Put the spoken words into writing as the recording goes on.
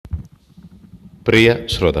പ്രിയ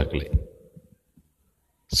ശ്രോതാക്കളെ,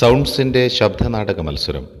 സൗണ്ട്സിൻ്റെ ശബ്ദനാടക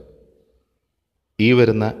മത്സരം ഈ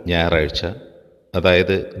വരുന്ന ഞായറാഴ്ച,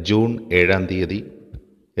 അതായത് ജൂൺ 7-ാം തീയതി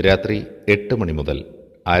രാത്രി 8 മണി മുതൽ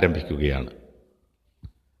ആരംഭിക്കുകയാണ്.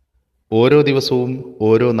 ഓരോ ദിവസവും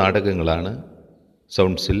ഓരോ നാടകങ്ങളാണ്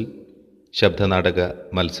സൗണ്ട്സിൽ ശബ്ദനാടക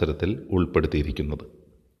മത്സരത്തിൽ ഉൾപ്പെടുത്തിയിരിക്കുന്നത്.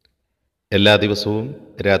 എല്ലാ ദിവസവും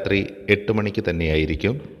രാത്രി 8 മണിക്ക്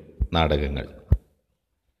തന്നെയായിരിക്കും നാടകങ്ങൾ.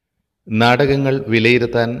 നാടകങ്ങൾ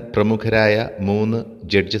വിലയിരുത്താൻ പ്രമുഖരായ 3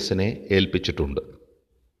 ജഡ്ജസിനെ ഏൽപ്പിച്ചിട്ടുണ്ട്.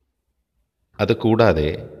 അതുകൂടാതെ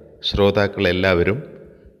ശ്രോതാക്കളെല്ലാവരും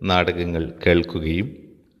നാടകങ്ങൾ കേൾക്കുകയും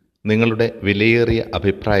നിങ്ങളുടെ വിലയേറിയ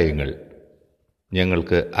അഭിപ്രായങ്ങൾ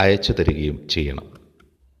ഞങ്ങൾക്ക് അയച്ചു തരികയും ചെയ്യണം.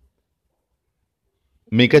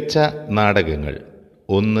 മികച്ച നാടകങ്ങൾ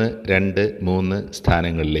 1, 2, 3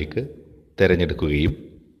 സ്ഥാനങ്ങളിലേക്ക് തിരഞ്ഞെടുക്കുകയും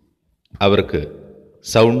അവർക്ക്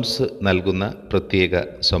സൗണ്ട്സ് നൽകുന്ന പ്രത്യേക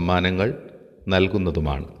സമ്മാനങ്ങൾ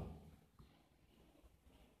നൽകുന്നതുമാണ്.